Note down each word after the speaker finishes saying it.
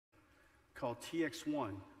called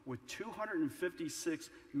TX1 with 256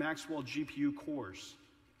 Maxwell GPU cores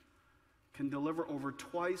can deliver over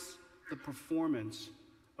twice the performance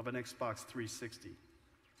of an Xbox 360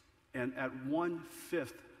 and at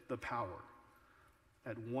 1/5 the power.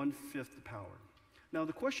 At 1/5 the power. Now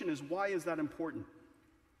the question is, why is that important?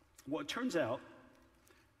 Well, it turns out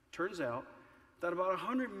that about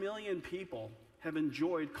 100 million people have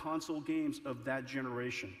enjoyed console games of that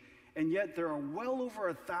generation. And yet there are well over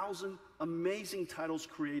 1,000 amazing titles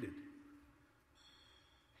created.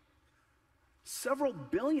 Several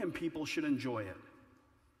billion people should enjoy it.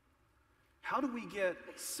 How do we get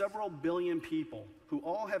several billion people who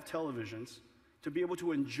all have televisions to be able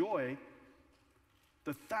to enjoy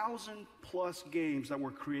the 1,000+ games that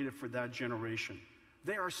were created for that generation?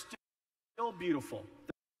 They are still beautiful.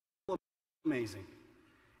 They're still amazing.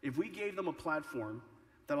 If we gave them a platform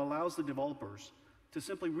that allows the developers to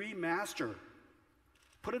simply remaster,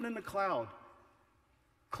 put it in the cloud,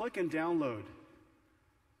 click and download,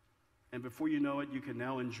 and before you know it, you can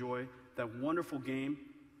now enjoy that wonderful game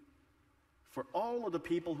for all of the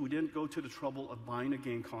people who didn't go to the trouble of buying a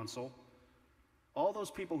game console, all those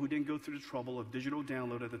people who didn't go through the trouble of digital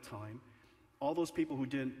download at the time, all those people who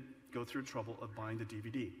didn't go through the trouble of buying the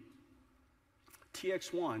DVD.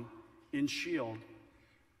 TX1 in Shield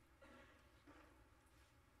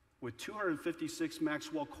with 256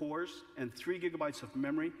 Maxwell cores and 3 GB of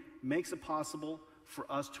memory makes it possible for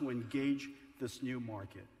us to engage this new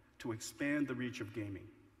market, to expand the reach of gaming.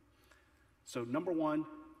 So number one,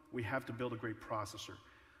 we have to build a great processor.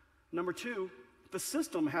 Number two, the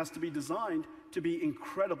system has to be designed to be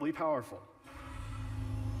incredibly powerful.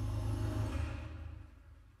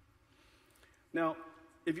 Now,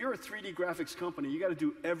 if you're a 3D graphics company, you got to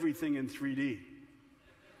do everything in 3D,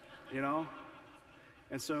 you know?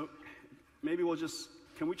 And so maybe we'll just,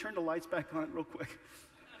 can we turn the lights back on real quick?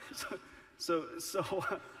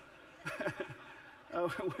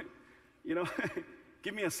 You know,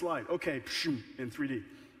 give me a slide. Okay, in 3D.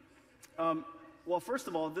 Well, first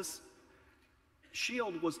of all, this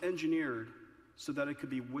Shield was engineered so that it could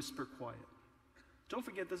be whisper quiet. Don't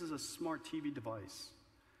forget, this is a smart TV device.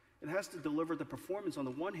 It has to deliver the performance on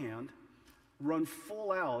the one hand, run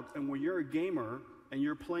full out, and when you're a gamer and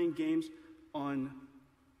you're playing games on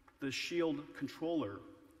the Shield controller,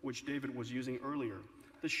 which David was using earlier,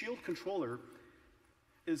 the Shield controller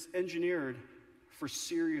is engineered for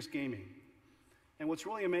serious gaming. And what's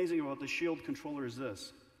really amazing about the Shield controller is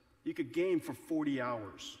this. You could game for 40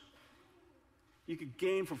 hours. You could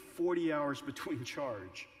game for 40 hours between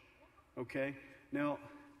charge, okay? Now,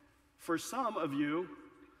 for some of you,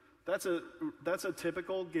 that's a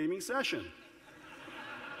typical gaming session.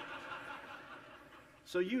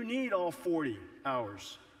 So you need all 40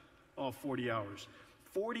 hours, all 40 hours.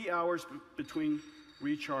 40 hours between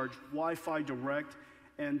recharge, Wi-Fi direct,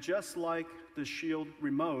 and just like the Shield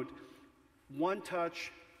remote,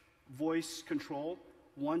 one-touch voice control,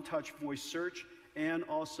 one-touch voice search, and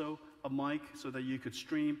also a mic so that you could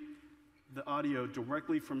stream the audio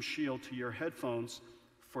directly from Shield to your headphones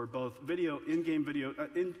for both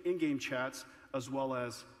in-game chats, as well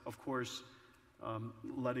as, of course,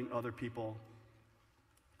 letting other people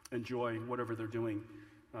enjoy whatever they're doing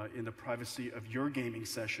in the privacy of your gaming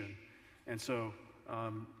session. And so,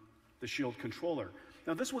 the Shield controller.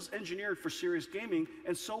 Now, this was engineered for serious gaming,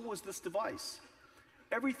 and so was this device.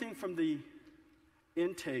 Everything from the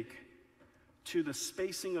intake to the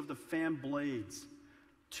spacing of the fan blades,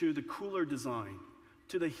 to the cooler design,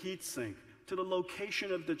 to the heatsink, to the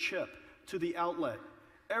location of the chip, to the outlet.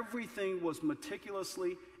 Everything was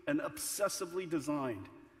meticulously and obsessively designed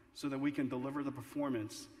so that we can deliver the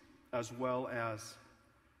performance as well as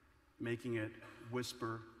making it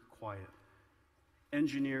whisper quiet.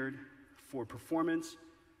 Engineered for performance,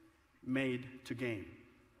 made to game.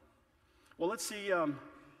 Well, let's see,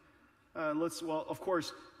 well, of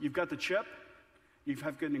course, you've got the chip, you've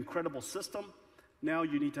got an incredible system, now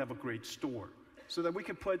you need to have a great store so that we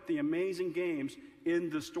can put the amazing games in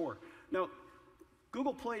the store. Now,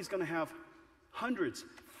 Google Play is going to have hundreds,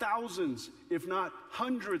 thousands, if not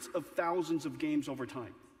hundreds of thousands of games over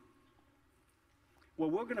time. Well,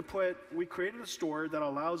 we created a store that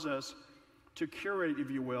allows us to curate, if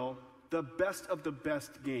you will, the best of the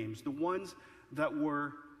best games, the ones that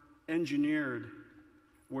were engineered,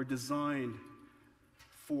 were designed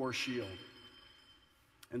for Shield.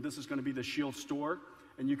 And this is going to be the Shield store,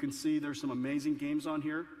 and you can see there's some amazing games on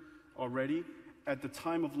here already. At the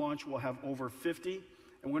time of launch, we'll have over 50,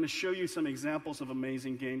 and we're going to show you some examples of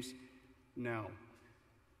amazing games now.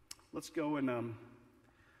 Let's go and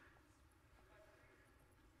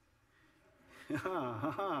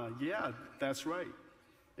yeah, that's right.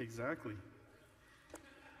 Exactly.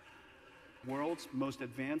 World's most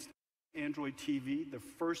advanced Android TV, the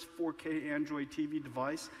first 4K Android TV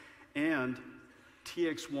device, and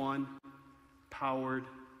TX1 powered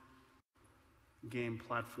game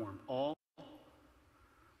platform, all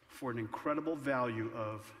for an incredible value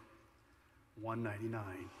of $199.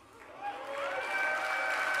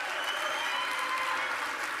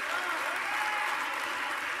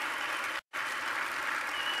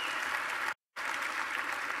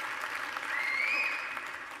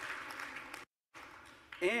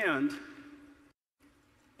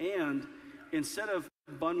 And instead of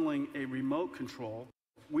bundling a remote control,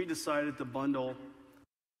 we decided to bundle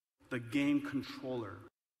the game controller.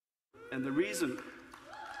 And the reason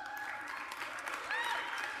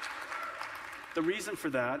for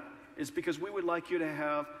that is because we would like you to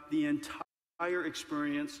have the entire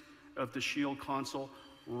experience of the Shield console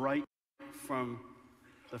right from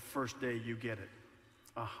the first day you get it.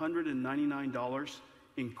 $199,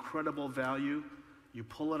 incredible value. You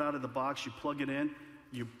pull it out of the box, you plug it in,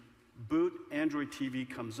 you boot, Android TV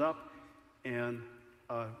comes up, and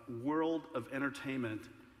a world of entertainment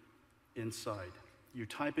inside. You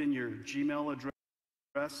type in your Gmail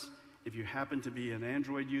address. If you happen to be an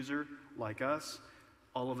Android user like us,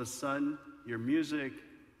 all of a sudden, your music,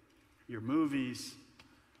 your movies,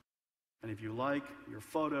 and if you like, your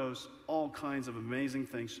photos, all kinds of amazing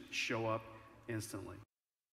things show up instantly.